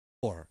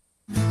We've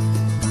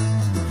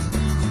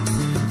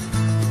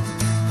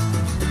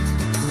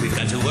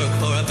got to work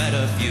for a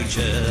better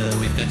future.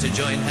 We've got to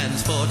join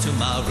hands for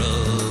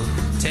tomorrow.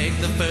 Take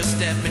the first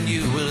step and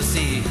you will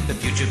see the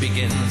future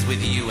begins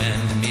with you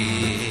and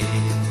me.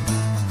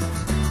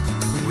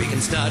 We can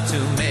start to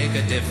make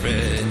a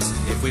difference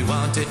if we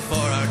want it for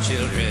our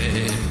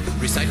children.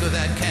 Recycle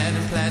that can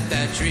and plant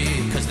that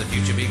tree, 'cause the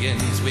future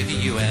begins with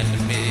you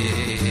and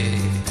me.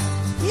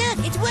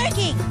 Look, it's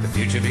working! The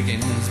future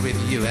begins with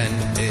you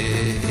and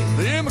me.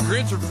 The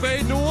immigrants are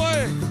fading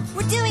away.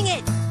 We're doing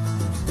it!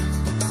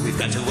 We've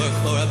got to work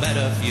for a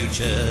better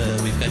future.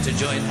 We've got to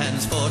join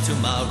hands for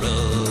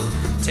tomorrow.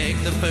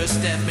 Take the first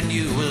step and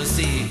you will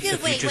see.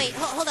 Dude, wait,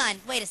 hold on.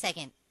 Wait a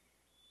second.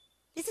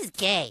 This is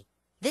gay.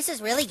 This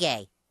is really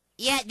gay.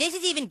 Yeah, this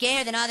is even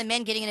gayer than all the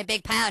men getting in a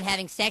big pile and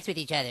having sex with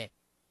each other.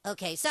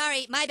 Okay,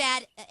 sorry, my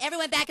bad.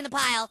 Everyone back in the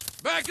pile.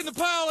 Back in the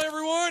pile,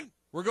 everyone.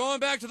 We're going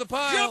back to the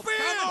pile. Jump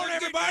in! Come on,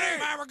 everybody!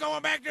 We're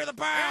going back to the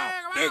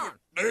pile.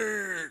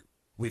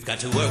 We've got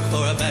to work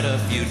for a better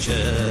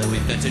future.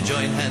 We've got to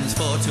join hands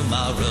for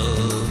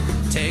tomorrow.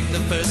 Take the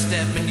first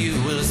step and you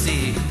will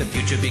see the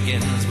future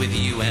begins with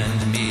you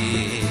and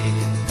me.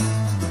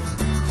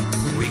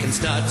 We can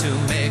start to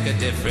make a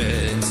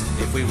difference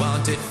if we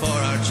want it for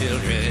our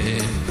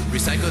children.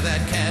 Recycle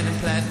that can and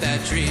plant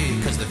that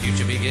tree, 'cause the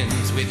future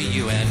begins with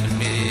you and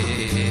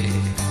me.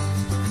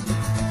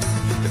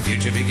 The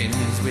future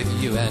begins with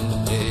you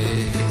and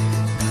me.